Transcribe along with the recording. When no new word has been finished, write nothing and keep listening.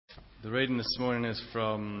The reading this morning is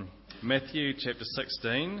from Matthew chapter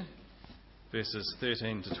 16, verses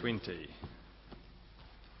 13 to 20.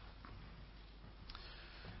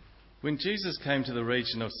 When Jesus came to the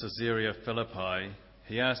region of Caesarea Philippi,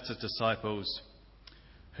 he asked his disciples,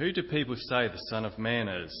 "Who do people say the Son of Man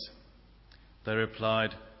is?" They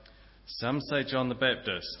replied, "Some say John the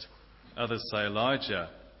Baptist, others say Elijah,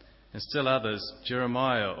 and still others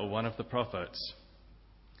Jeremiah or one of the prophets."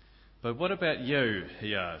 "But what about you?"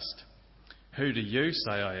 he asked. "Who do you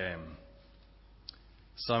say I am?"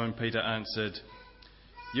 Simon Peter answered,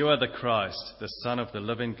 "You are the Christ, the Son of the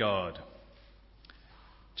living God."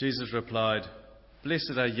 Jesus replied,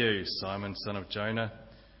 "Blessed are you, Simon, son of Jonah,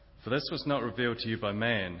 for this was not revealed to you by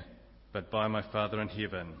man, but by my Father in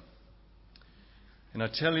heaven. And I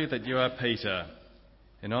tell you that you are Peter,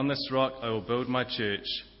 and on this rock I will build my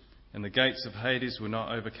church, and the gates of Hades will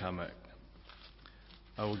not overcome it.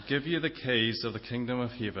 I will give you the keys of the kingdom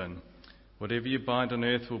of heaven. Whatever you bind on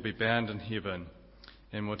earth will be bound in heaven,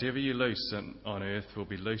 and whatever you loose on earth will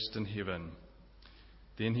be loosed in heaven."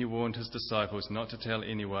 Then he warned his disciples not to tell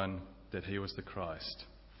anyone that he was the Christ.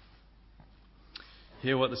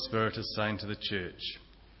 Hear what the Spirit is saying to the church.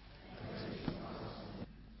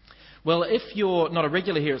 Well, if you're not a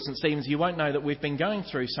regular here at St Stephen's, you won't know that we've been going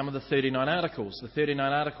through some of the 39 Articles. The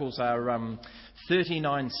 39 Articles are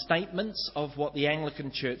 39 statements of what the Anglican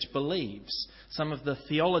Church believes, some of the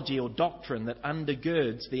theology or doctrine that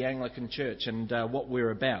undergirds the Anglican Church and what we're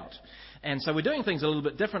about. And so we're doing things a little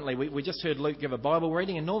bit differently. We just heard Luke give a Bible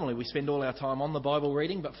reading, and normally we spend all our time on the Bible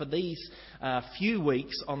reading, but for these few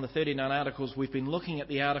weeks on the 39 Articles, we've been looking at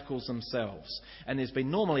the Articles themselves. And there's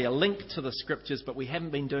been normally a link to the Scriptures, but we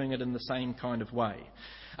haven't been doing it in the same kind of way.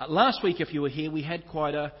 Last week, if you were here, we had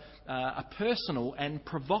quite a personal and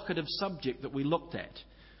provocative subject that we looked at.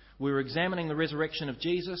 We were examining the resurrection of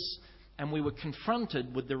Jesus, and we were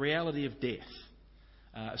confronted with the reality of death,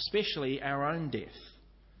 especially our own death.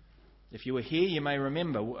 If you were here, you may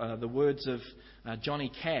remember the words of Johnny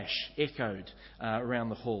Cash echoed around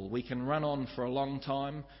the hall. We can run on for a long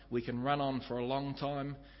time, we can run on for a long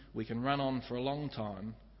time, we can run on for a long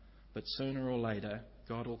time, but sooner or later,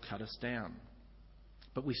 God will cut us down.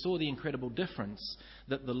 But we saw the incredible difference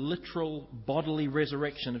that the literal bodily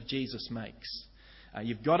resurrection of Jesus makes.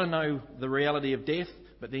 You've got to know the reality of death,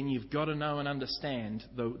 but then you've got to know and understand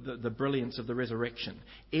the brilliance of the resurrection.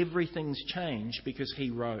 Everything's changed because he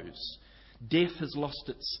rose. Death has lost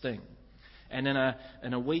its sting. And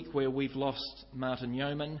in a week where we've lost Martin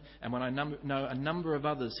Yeoman, and when I know a number of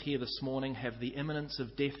others here this morning have the imminence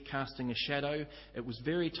of death casting a shadow, it was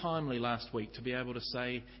very timely last week to be able to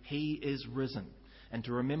say, he is risen, and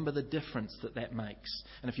to remember the difference that makes.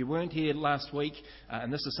 And if you weren't here last week,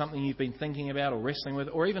 and this is something you've been thinking about or wrestling with,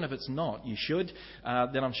 or even if it's not, you should,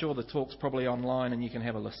 then I'm sure the talk's probably online and you can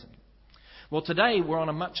have a listen. Well, today we're on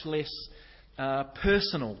a much less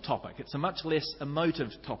personal topic. It's a much less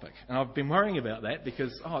emotive topic. And I've been worrying about that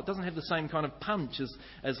because, it doesn't have the same kind of punch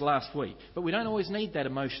as last week. But we don't always need that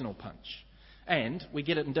emotional punch. And we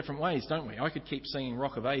get it in different ways, don't we? I could keep singing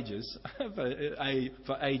Rock of Ages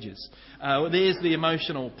for ages. There's the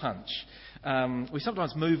emotional punch. We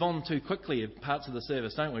sometimes move on too quickly in parts of the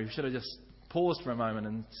service, don't we? We should have just paused for a moment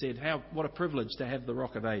and said, what a privilege to have the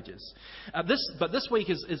Rock of Ages. But this week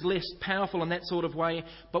is less powerful in that sort of way,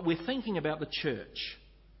 but we're thinking about the church.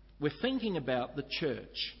 We're thinking about the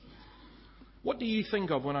church. What do you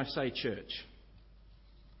think of when I say church?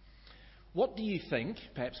 What do you think,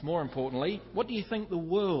 perhaps more importantly, what do you think the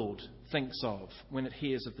world thinks of when it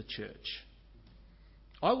hears of the church?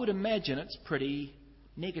 I would imagine it's pretty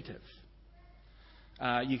negative.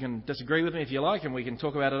 You can disagree with me if you like, and we can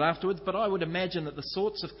talk about it afterwards, but I would imagine that the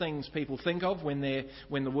sorts of things people think of when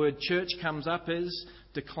the word church comes up is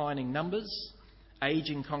declining numbers,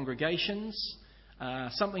 ageing congregations,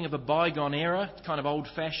 something of a bygone era, kind of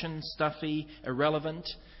old-fashioned, stuffy, irrelevant.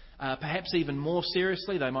 Perhaps even more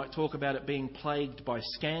seriously, they might talk about it being plagued by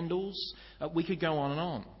scandals. We could go on and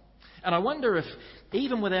on. And I wonder if,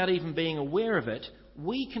 even without even being aware of it,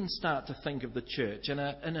 we can start to think of the church in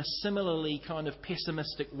a similarly kind of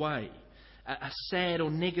pessimistic way, a sad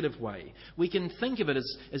or negative way. We can think of it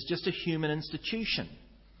as just a human institution,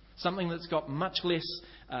 something that's got much less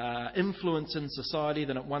influence in society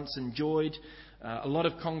than it once enjoyed. A lot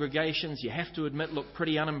of congregations, you have to admit, look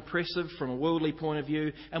pretty unimpressive from a worldly point of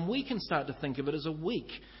view, and we can start to think of it as a weak,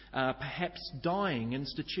 perhaps dying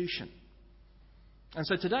institution. And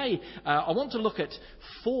so today, I want to look at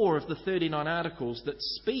 4 of the 39 Articles that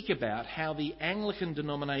speak about how the Anglican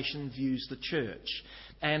denomination views the church.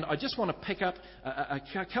 And I just want to pick up a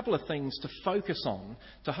couple of things to focus on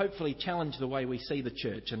to hopefully challenge the way we see the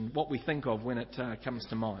church and what we think of when it comes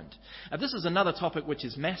to mind. This is another topic which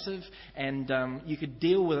is massive, and you could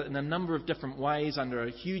deal with it in a number of different ways under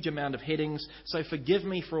a huge amount of headings. So forgive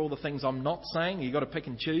me for all the things I'm not saying. You've got to pick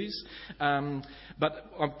and choose. But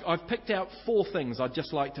I've picked out 4 things I'd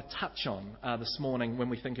just like to touch on this morning when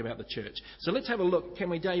we think about the church. So let's have a look.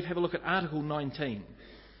 Can we, Dave, have a look at Article 19?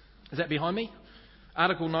 Is that behind me?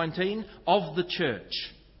 Article 19, of the church.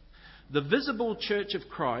 The visible church of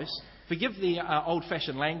Christ, forgive the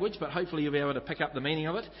old-fashioned language, but hopefully you'll be able to pick up the meaning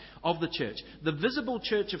of it, of the church. The visible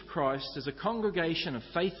church of Christ is a congregation of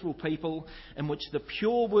faithful people in which the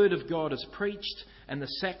pure word of God is preached and the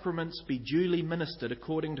sacraments be duly ministered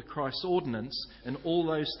according to Christ's ordinance in all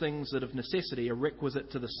those things that of necessity are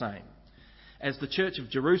requisite to the same. As the church of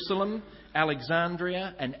Jerusalem,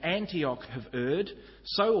 Alexandria and Antioch have erred,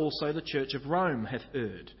 so also the church of Rome hath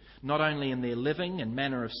erred, not only in their living and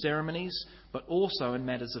manner of ceremonies, but also in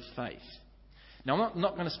matters of faith. Now, I'm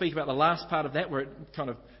not going to speak about the last part of that, where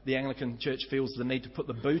the Anglican Church feels the need to put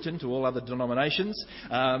the boot into all other denominations.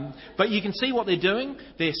 But you can see what they're doing.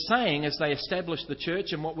 They're saying, as they establish the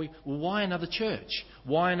church, and why another church?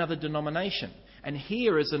 Why another denomination? And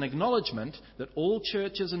here is an acknowledgement that all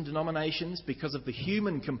churches and denominations, because of the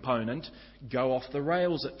human component, go off the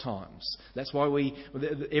rails at times. That's why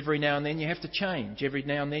every now and then you have to change. Every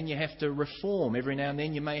now and then you have to reform. Every now and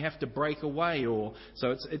then you may have to break away.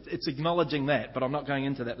 So it's acknowledging that, but I'm not going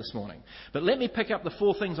into that this morning. But let me pick up the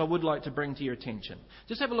 4 things I would like to bring to your attention.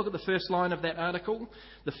 Just have a look at the first line of that article.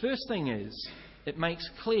 The first thing is, it makes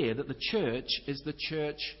clear that the church is the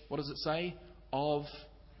church, what does it say? Of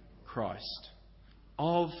Christ.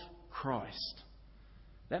 Of Christ.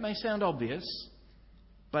 That may sound obvious,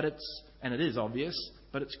 and it is obvious,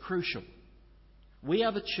 but it's crucial. We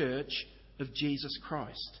are the church of Jesus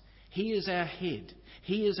Christ. He is our head.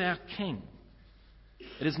 He is our king.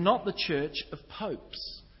 It is not the church of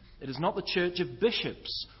popes. It is not the church of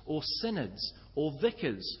bishops or synods or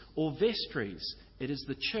vicars or vestries. It is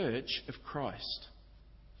the church of Christ.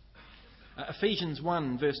 Ephesians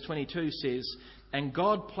 1 verse 22 says, "And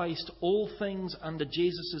God placed all things under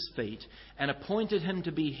Jesus' feet and appointed him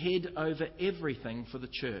to be head over everything for the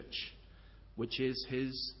church, which is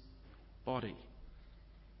his body."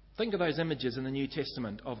 Think of those images in the New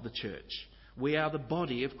Testament of the church. We are the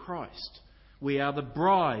body of Christ. We are the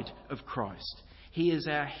bride of Christ. He is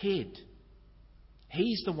our head.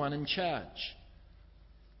 He's the one in charge.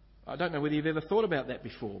 I don't know whether you've ever thought about that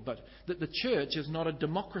before, but that the church is not a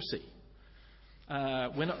democracy.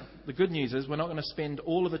 The good news is we're not going to spend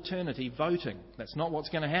all of eternity voting. That's not what's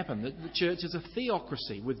going to happen. The church is a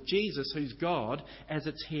theocracy with Jesus, who's God, as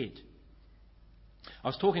its head. I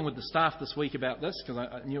was talking with the staff this week about this because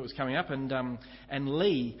I knew it was coming up, and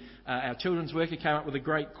Lee, our children's worker, came up with a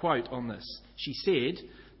great quote on this. She said,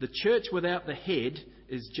 "The church without the head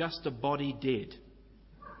is just a body dead."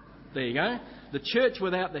 There you go. The church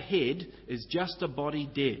without the head is just a body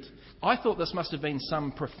dead. I thought this must have been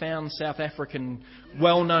some profound South African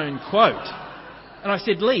well-known quote. And I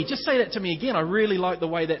said, "Lee, just say that to me again. I really like the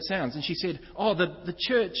way that sounds." And she said, the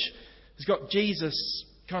church has got Jesus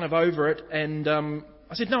kind of over it. And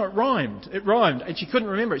I said, "No, it rhymed. It rhymed." And she couldn't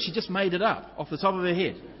remember it. She just made it up off the top of her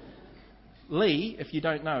head. Lee, if you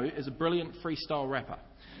don't know, is a brilliant freestyle rapper.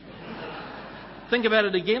 Think about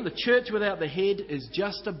it again. The church without the head is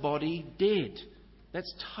just a body dead.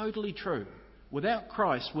 That's totally true. Without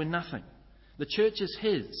Christ, we're nothing. The church is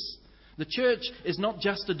his. The church is not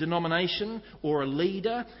just a denomination or a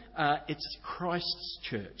leader. It's Christ's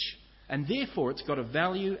church. And therefore, it's got a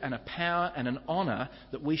value and a power and an honour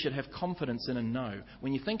that we should have confidence in and know.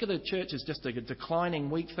 When you think of the church as just a declining,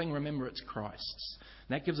 weak thing, remember it's Christ's.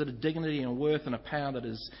 And that gives it a dignity and a worth and a power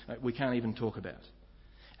that we can't even talk about.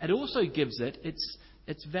 It also gives it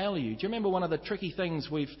its value. Do you remember one of the tricky things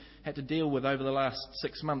we've had to deal with over the last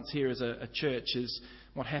 6 months here as a church is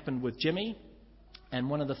what happened with Jimmy? And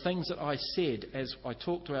one of the things that I said as I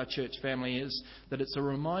talked to our church family is that it's a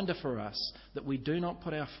reminder for us that we do not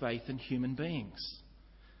put our faith in human beings.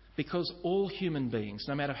 Because all human beings,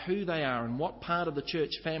 no matter who they are and what part of the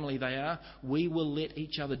church family they are, we will let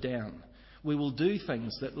each other down. We will do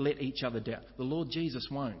things that let each other down. The Lord Jesus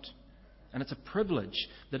won't. And it's a privilege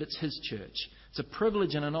that it's his church. It's a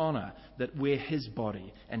privilege and an honour that we're his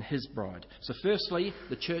body and his bride. So firstly,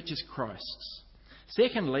 the church is Christ's.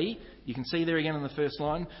 Secondly, you can see there again in the first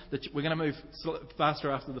line, that we're going to move faster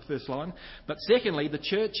after the first line. But secondly, the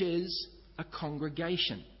church is a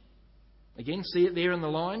congregation. Again, see it there in the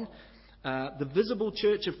line. The visible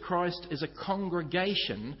church of Christ is a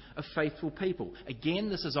congregation of faithful people. Again,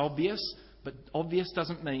 this is obvious, but obvious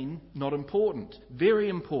doesn't mean not important. Very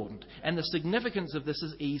important. And the significance of this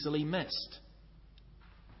is easily missed.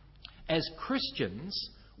 As Christians,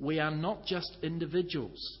 we are not just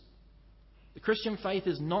individuals. The Christian faith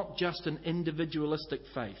is not just an individualistic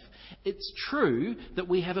faith. It's true that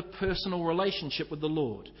we have a personal relationship with the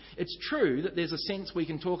Lord. It's true that there's a sense we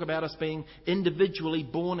can talk about us being individually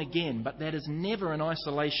born again, but that is never in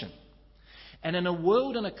isolation. And in a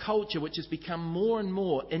world and a culture which has become more and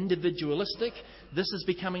more individualistic, this is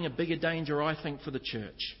becoming a bigger danger, I think, for the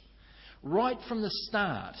church. Right from the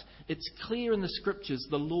start, it's clear in the Scriptures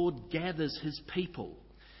the Lord gathers His people.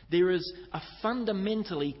 There is a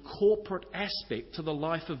fundamentally corporate aspect to the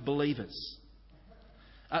life of believers.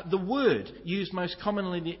 The word used most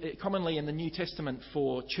commonly in the New Testament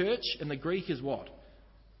for church in the Greek is what?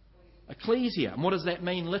 Ecclesia. And what does that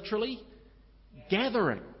mean literally?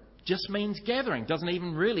 Gathering. Just means gathering. Doesn't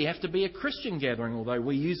even really have to be a Christian gathering, although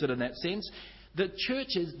we use it in that sense. The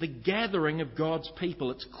church is the gathering of God's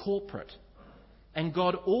people. It's corporate. And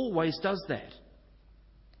God always does that.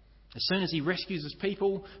 As soon as He rescues His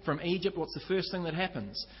people from Egypt, what's the first thing that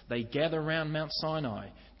happens? They gather around Mount Sinai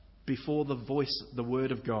before the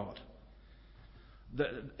word of God.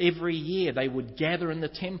 Every year they would gather in the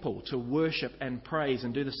temple to worship and praise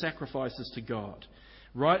and do the sacrifices to God.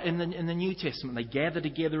 Right in the New Testament, they gather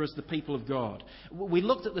together as the people of God. We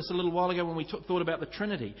looked at this a little while ago when we thought about the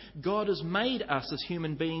Trinity. God has made us as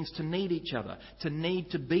human beings to need each other, to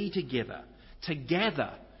need to be together, to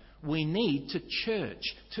gather. We need to church.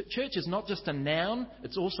 Church is not just a noun,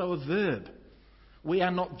 it's also a verb. We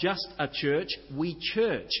are not just a church, we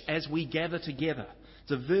church as we gather together.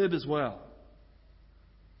 It's a verb as well.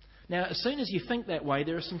 Now, as soon as you think that way,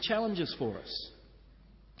 there are some challenges for us.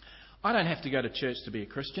 I don't have to go to church to be a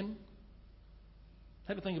Christian.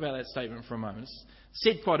 Have a think about that statement for a moment. It's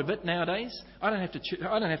said quite a bit nowadays. I don't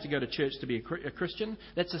have to go to church to be a Christian.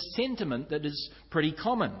 That's a sentiment that is pretty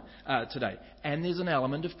common today. And there's an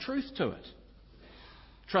element of truth to it.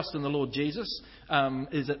 Trust in the Lord Jesus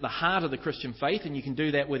is at the heart of the Christian faith, and you can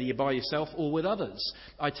do that whether you're by yourself or with others.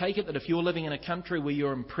 I take it that if you're living in a country where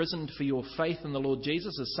you're imprisoned for your faith in the Lord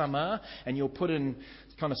Jesus, as some are, and you're put in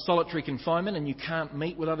kind of solitary confinement and you can't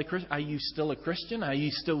meet with other Christians, are you still a Christian? Are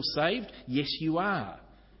you still saved? Yes, you are.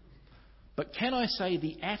 But can I say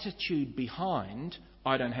the attitude behind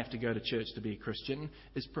I don't have to go to church to be a Christian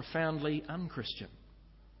is profoundly unchristian?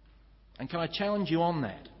 And can I challenge you on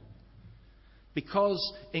that?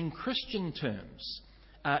 Because in Christian terms,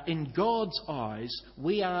 in God's eyes,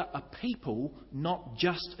 we are a people, not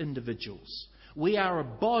just individuals. We are a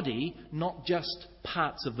body, not just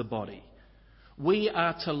parts of the body. We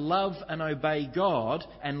are to love and obey God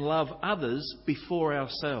and love others before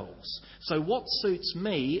ourselves. So what suits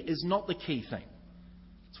me is not the key thing.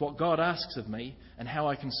 It's what God asks of me and how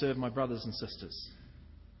I can serve my brothers and sisters.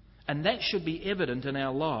 And that should be evident in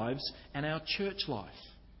our lives and our church life.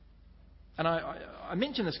 And I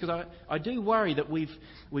mention this because I do worry that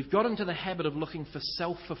we've got into the habit of looking for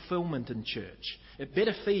self-fulfillment in church. It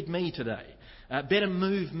better feed me today. Better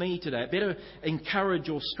move me today. Better encourage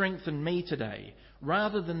or strengthen me today.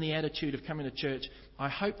 Rather than the attitude of coming to church, I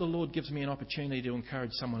hope the Lord gives me an opportunity to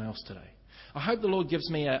encourage someone else today. I hope the Lord gives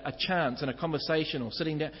me a chance in a conversation or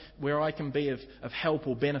sitting down where I can be of help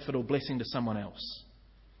or benefit or blessing to someone else.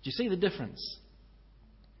 Do you see the difference?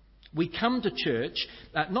 We come to church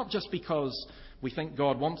not just because we think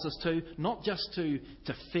God wants us to, not just to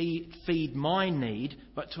feed my need,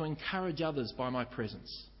 but to encourage others by my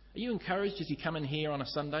presence. Are you encouraged as you come in here on a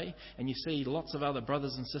Sunday and you see lots of other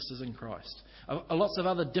brothers and sisters in Christ? Lots of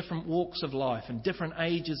other different walks of life and different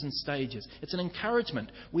ages and stages. It's an encouragement.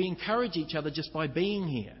 We encourage each other just by being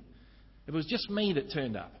here. If it was just me that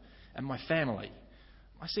turned up and my family,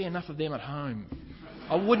 I see enough of them at home.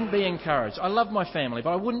 I wouldn't be encouraged. I love my family,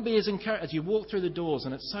 but I wouldn't be as encouraged. As you walk through the doors,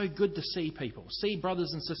 and it's so good to see people, see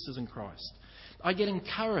brothers and sisters in Christ. I get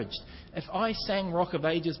encouraged. If I sang Rock of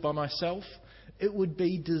Ages by myself, it would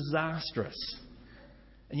be disastrous.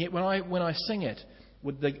 And yet when I sing it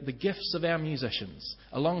with the gifts of our musicians,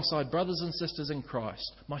 alongside brothers and sisters in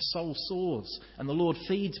Christ, my soul soars, and the Lord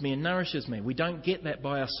feeds me and nourishes me. We don't get that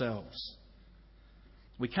by ourselves.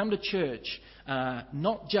 We come to church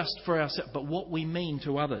not just for ourselves, but what we mean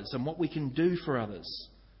to others and what we can do for others.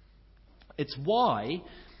 It's why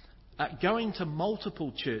going to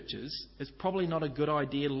multiple churches is probably not a good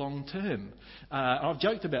idea long term. I've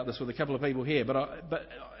joked about this with a couple of people here, but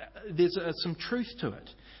there's some truth to it.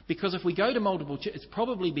 Because if we go to multiple churches, it's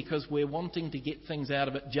probably because we're wanting to get things out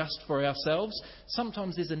of it just for ourselves.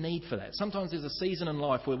 Sometimes there's a need for that. Sometimes there's a season in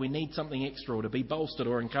life where we need something extra or to be bolstered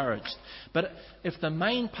or encouraged. But if the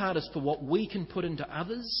main part is for what we can put into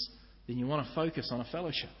others, then you want to focus on a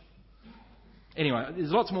fellowship. Anyway,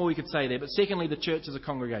 there's lots more we could say there, but secondly, the church is a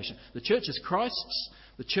congregation. The church is Christ's,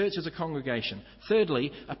 the church is a congregation.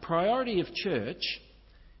 Thirdly, a priority of church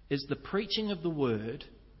is the preaching of the word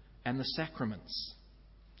and the sacraments.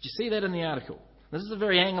 Did you see that in the article? This is a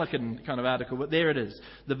very Anglican kind of article, but there it is.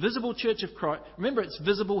 The visible church of Christ. Remember, it's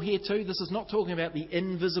visible here too. This is not talking about the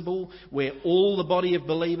invisible, where all the body of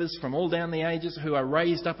believers from all down the ages who are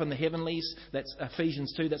raised up in the heavenlies. That's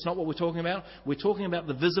Ephesians 2. That's not what we're talking about. We're talking about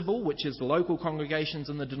the visible, which is the local congregations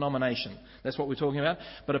and the denomination. That's what we're talking about.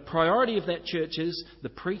 But a priority of that church is the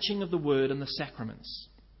preaching of the word and the sacraments.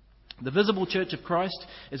 The visible church of Christ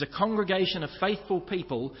is a congregation of faithful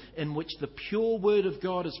people in which the pure word of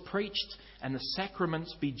God is preached and the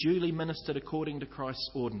sacraments be duly ministered according to Christ's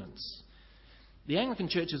ordinance. The Anglican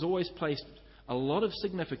Church has always placed a lot of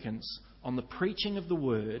significance on the preaching of the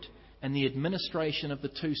word and the administration of the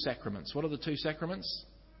two sacraments. What are the two sacraments?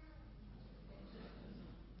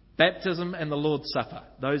 Baptism and the Lord's Supper.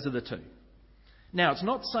 Those are the two. Now, it's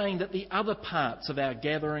not saying that the other parts of our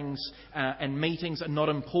gatherings and meetings are not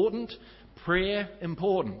important. Prayer,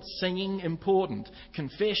 important. Singing, important.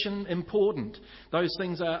 Confession, important. Those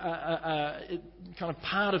things are kind of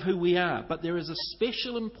part of who we are. But there is a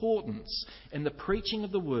special importance in the preaching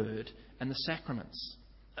of the word and the sacraments.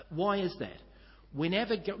 Why is that?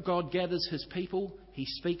 Whenever God gathers his people, he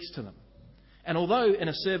speaks to them. And although in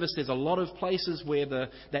a service there's a lot of places where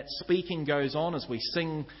that speaking goes on as we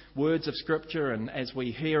sing words of Scripture and as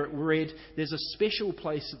we hear it read, there's a special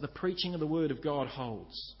place that the preaching of the Word of God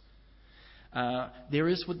holds. There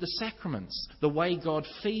is with the sacraments, the way God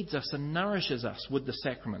feeds us and nourishes us with the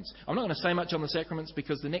sacraments. I'm not going to say much on the sacraments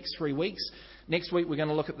because the next 3 weeks, next week we're going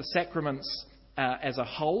to look at the sacraments as a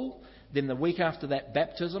whole, then the week after that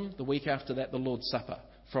baptism, the week after that the Lord's Supper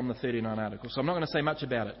from the 39 articles. So I'm not going to say much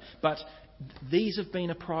about it. But these have been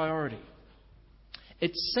a priority.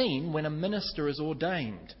 It's seen when a minister is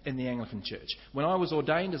ordained in the Anglican Church. When I was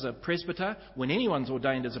ordained as a presbyter, when anyone's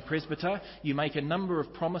ordained as a presbyter, you make a number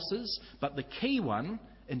of promises, but the key one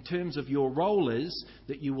in terms of your role is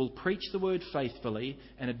that you will preach the word faithfully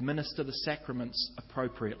and administer the sacraments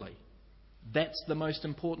appropriately. That's the most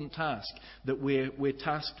important task that we're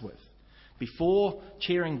tasked with. Before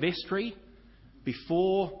chairing vestry,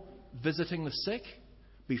 before visiting the sick,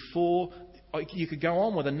 before you could go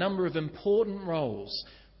on with a number of important roles.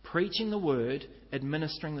 Preaching the word,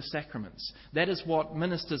 administering the sacraments. That is what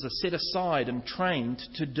ministers are set aside and trained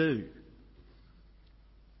to do.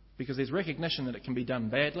 Because there's recognition that it can be done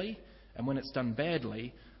badly, and when it's done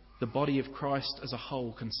badly, the body of Christ as a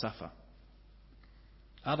whole can suffer.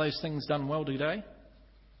 Are those things done well today?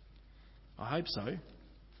 I hope so.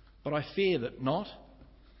 But I fear that not.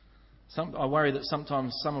 I worry that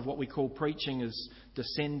sometimes some of what we call preaching is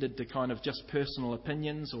descended to kind of just personal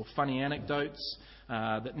opinions or funny anecdotes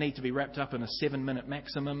that need to be wrapped up in a 7-minute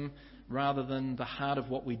maximum rather than the heart of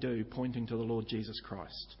what we do, pointing to the Lord Jesus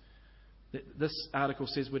Christ. This article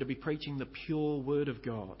says we're to be preaching the pure Word of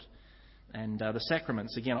God. And the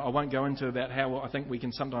sacraments, again, I won't go into about how I think we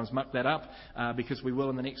can sometimes muck that up because we will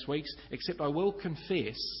in the next weeks, except I will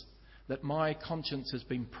confess that my conscience has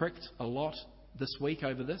been pricked a lot this week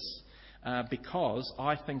over this. Because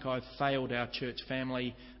I think I've failed our church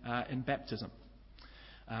family in baptism.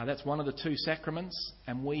 That's one of the two sacraments,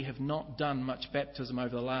 and we have not done much baptism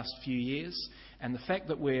over the last few years. And the fact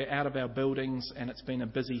that we're out of our buildings and it's been a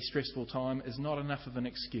busy, stressful time is not enough of an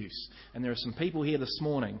excuse. And there are some people here this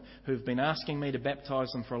morning who've been asking me to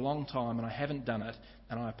baptise them for a long time, and I haven't done it,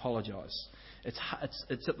 and I apologise.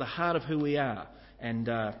 It's at the heart of who we are, and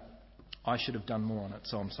I should have done more on it,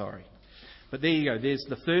 so I'm sorry. But there you go. There's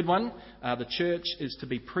the third one. The church is to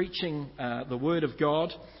be preaching the Word of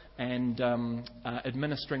God and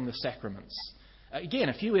administering the sacraments. Again,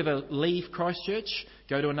 if you ever leave Christchurch,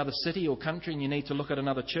 go to another city or country and you need to look at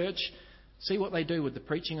another church, see what they do with the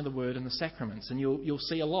preaching of the Word and the sacraments. And you'll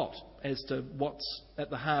see a lot as to what's at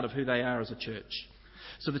the heart of who they are as a church.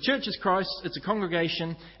 So the church is Christ. It's a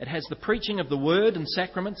congregation. It has the preaching of the Word and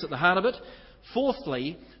sacraments at the heart of it.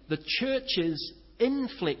 Fourthly, the church is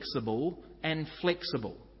inflexible and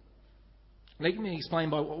flexible. Let me explain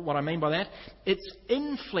what I mean by that. It's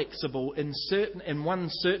inflexible in one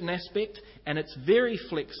certain aspect, and it's very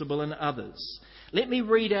flexible in others. Let me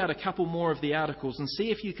read out a couple more of the articles and see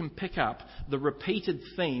if you can pick up the repeated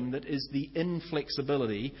theme that is the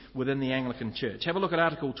inflexibility within the Anglican Church. Have a look at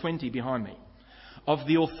Article 20 behind me. Of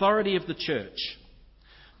the authority of the Church.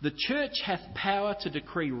 The Church hath power to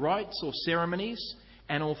decree rites or ceremonies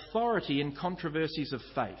and authority in controversies of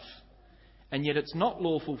faith. And yet it's not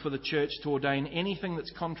lawful for the church to ordain anything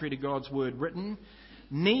that's contrary to God's word written,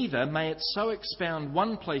 Neither may it so expound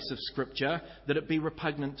one place of Scripture that it be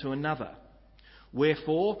repugnant to another.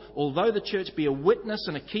 Wherefore, although the church be a witness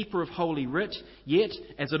and a keeper of Holy Writ, yet,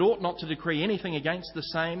 as it ought not to decree anything against the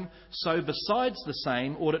same, so besides the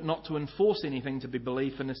same ought it not to enforce anything to be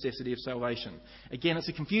believed for necessity of salvation. Again, it's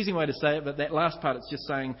a confusing way to say it, but that last part, it's just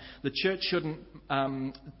saying the church shouldn't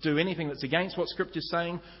do anything that's against what Scripture's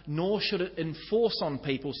saying, nor should it enforce on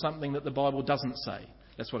people something that the Bible doesn't say.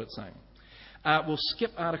 That's what it's saying. We'll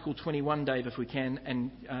skip Article 21, Dave, if we can,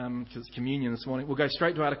 and because it's communion this morning. We'll go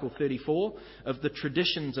straight to Article 34 of the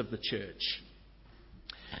traditions of the church.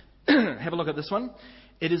 Have a look at this one.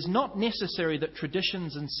 It is not necessary that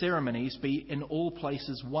traditions and ceremonies be in all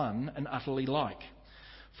places one and utterly like.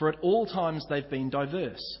 For at all times they've been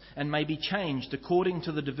diverse, and may be changed according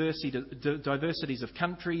to the diversities of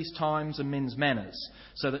countries, times, and men's manners,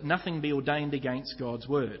 so that nothing be ordained against God's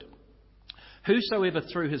word. Whosoever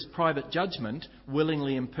through his private judgment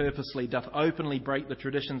willingly and purposely doth openly break the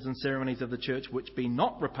traditions and ceremonies of the church which be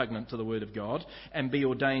not repugnant to the word of God, and be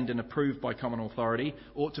ordained and approved by common authority,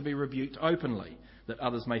 ought to be rebuked openly, that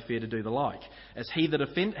others may fear to do the like. As he that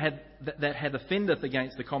offendeth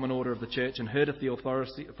against the common order of the church, and hurteth the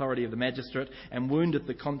authority of the magistrate, and woundeth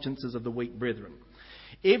the consciences of the weak brethren.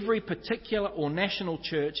 Every particular or national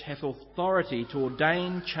church hath authority to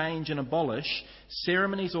ordain, change and abolish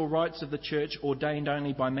ceremonies or rites of the church ordained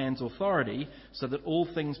only by man's authority, so that all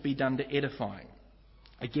things be done to edifying.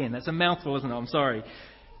 Again, that's a mouthful, isn't it? I'm sorry.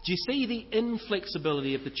 Do you see the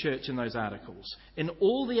inflexibility of the church in those articles? In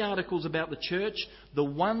all the articles about the church, the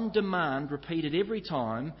one demand repeated every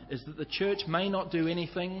time is that the church may not do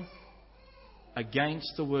anything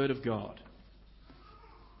against the Word of God.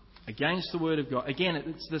 Against the Word of God. Again,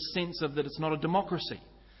 it's the sense of that it's not a democracy.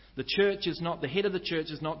 The church is not, the head of the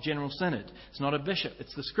church is not General Synod. It's not a bishop.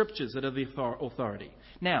 It's the Scriptures that are the authority.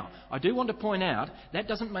 Now, I do want to point out, that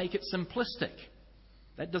doesn't make it simplistic.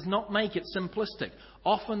 That does not make it simplistic.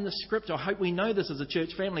 Often the Scripture, I hope we know this as a church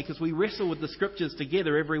family because we wrestle with the Scriptures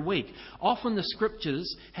together every week. Often the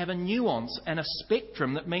Scriptures have a nuance and a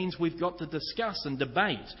spectrum that means we've got to discuss and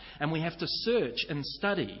debate, and we have to search and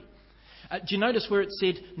study. Do you notice where it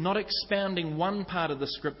said not expounding one part of the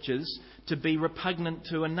Scriptures to be repugnant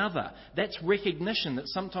to another? That's recognition that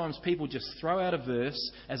sometimes people just throw out a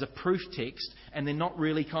verse as a proof text and they're not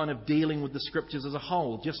really kind of dealing with the Scriptures as a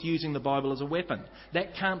whole, just using the Bible as a weapon.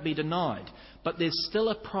 That can't be denied. But there's still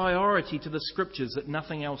a priority to the Scriptures that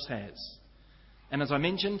nothing else has. And as I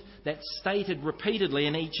mentioned, that's stated repeatedly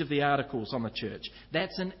in each of the articles on the church.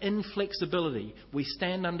 That's an inflexibility. We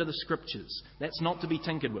stand under the Scriptures. That's not to be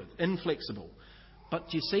tinkered with. Inflexible. But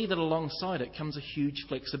do you see that alongside it comes a huge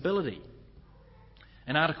flexibility?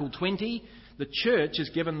 In Article 20, the church is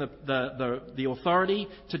given the authority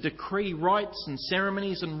to decree rites and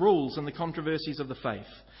ceremonies and rules in the controversies of the faith.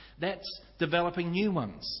 That's developing new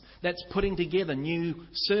ones. That's putting together new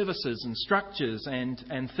services and structures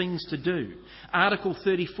and things to do. Article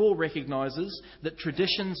 34 recognises that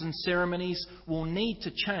traditions and ceremonies will need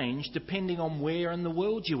to change depending on where in the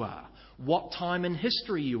world you are, what time in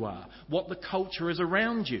history you are, what the culture is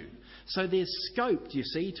around you. So there's scope, you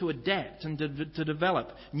see, to adapt and to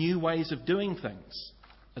develop new ways of doing things,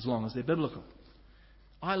 as long as they're biblical.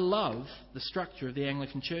 I love the structure of the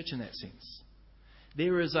Anglican Church in that sense.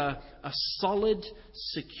 There is a solid,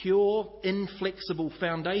 secure, inflexible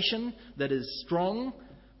foundation that is strong,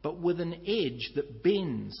 but with an edge that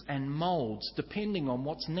bends and moulds depending on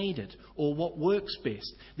what's needed or what works best.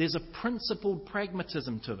 There's a principled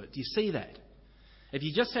pragmatism to it. Do you see that? If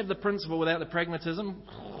you just have the principle without the pragmatism,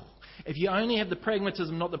 if you only have the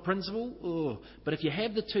pragmatism, not the principle, but if you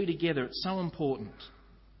have the two together, it's so important.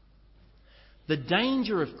 The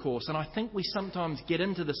danger, of course, and I think we sometimes get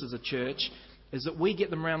into this as a church, is that we get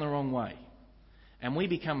them round the wrong way. And we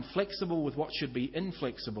become flexible with what should be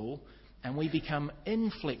inflexible, and we become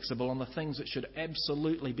inflexible on the things that should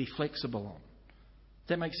absolutely be flexible on. Does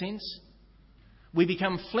that make sense? We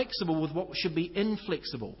become flexible with what should be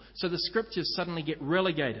inflexible. So the Scriptures suddenly get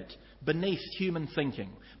relegated beneath human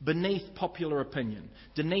thinking, beneath popular opinion,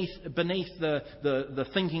 beneath the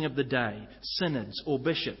thinking of the day, synods or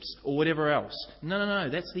bishops or whatever else. No,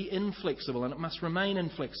 that's the inflexible, and it must remain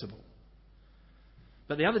inflexible.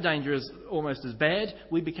 But the other danger is almost as bad.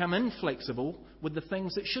 We become inflexible with the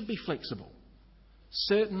things that should be flexible.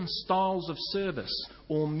 Certain styles of service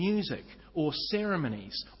or music or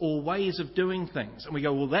ceremonies or ways of doing things. And we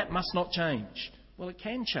go, well, that must not change. Well, it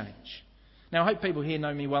can change. Now, I hope people here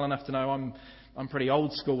know me well enough to know I'm I'm pretty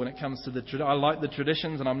old school when it comes to I like the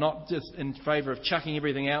traditions, and I'm not just in favour of chucking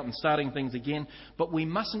everything out and starting things again. But we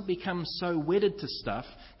mustn't become so wedded to stuff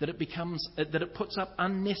that it puts up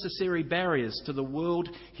unnecessary barriers to the world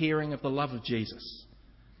hearing of the love of Jesus.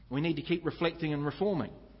 We need to keep reflecting and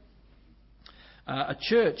reforming. A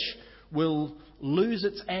church will lose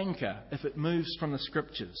its anchor if it moves from the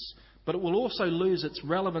Scriptures, but it will also lose its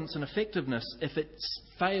relevance and effectiveness if it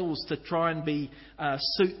fails to try and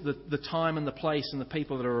suit the time and the place and the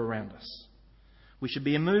people that are around us. We should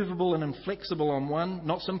be immovable and inflexible on one,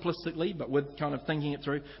 not simplistically, but with kind of thinking it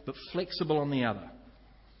through, but flexible on the other.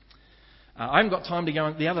 I haven't got time to go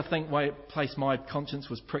on. The other place my conscience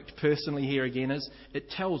was pricked personally here again is it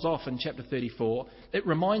tells off in chapter 34. It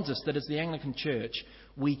reminds us that as the Anglican Church,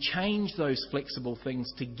 we change those flexible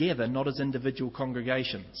things together, not as individual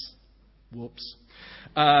congregations. Whoops.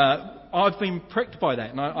 I've been pricked by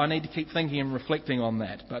that, and I need to keep thinking and reflecting on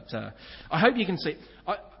that. But I hope you can see.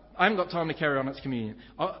 I haven't got time to carry on. It's communion.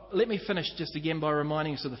 Let me finish just again by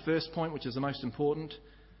reminding us of the first point, which is the most important.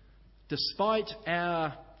 Despite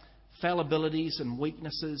our fallibilities and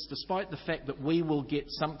weaknesses, despite the fact that we will get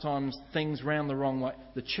sometimes things round the wrong way,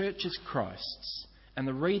 the church is Christ's. And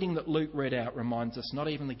the reading that Luke read out reminds us not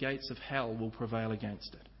even the gates of hell will prevail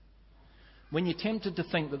against it. When you're tempted to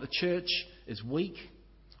think that the church is weak,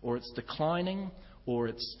 or it's declining, or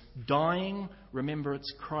it's dying, remember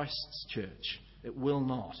it's Christ's church. It will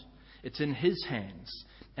not. It's in His hands.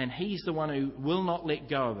 And He's the one who will not let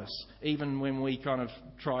go of us, even when we kind of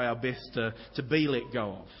try our best to be let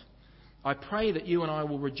go of. I pray that you and I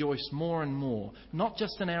will rejoice more and more, not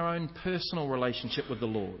just in our own personal relationship with the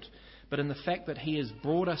Lord, but in the fact that He has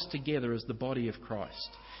brought us together as the body of Christ.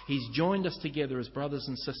 He's joined us together as brothers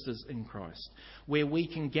and sisters in Christ, where we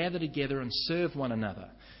can gather together and serve one another,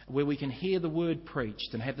 where we can hear the word preached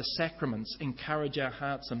and have the sacraments encourage our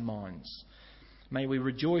hearts and minds. May we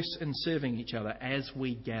rejoice in serving each other as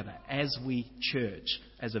we gather, as we church,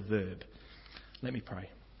 as a verb. Let me pray.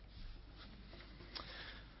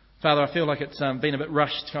 Father, I feel like it's been a bit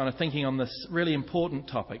rushed kind of thinking on this really important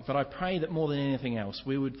topic, but I pray that more than anything else,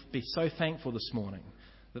 we would be so thankful this morning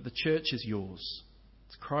that the church is yours.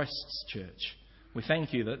 It's Christ's church. We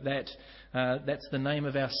thank you that's the name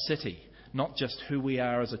of our city, not just who we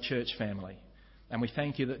are as a church family. And we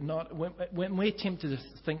thank you that when we're tempted to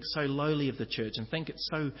think so lowly of the church and think it's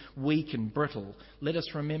so weak and brittle, let us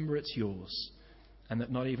remember it's yours, and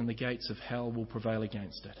that not even the gates of hell will prevail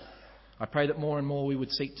against it. I pray that more and more we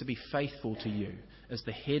would seek to be faithful to you as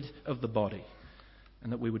the head of the body,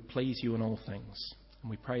 and that we would please you in all things.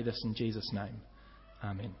 And we pray this in Jesus' name.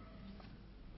 Amen.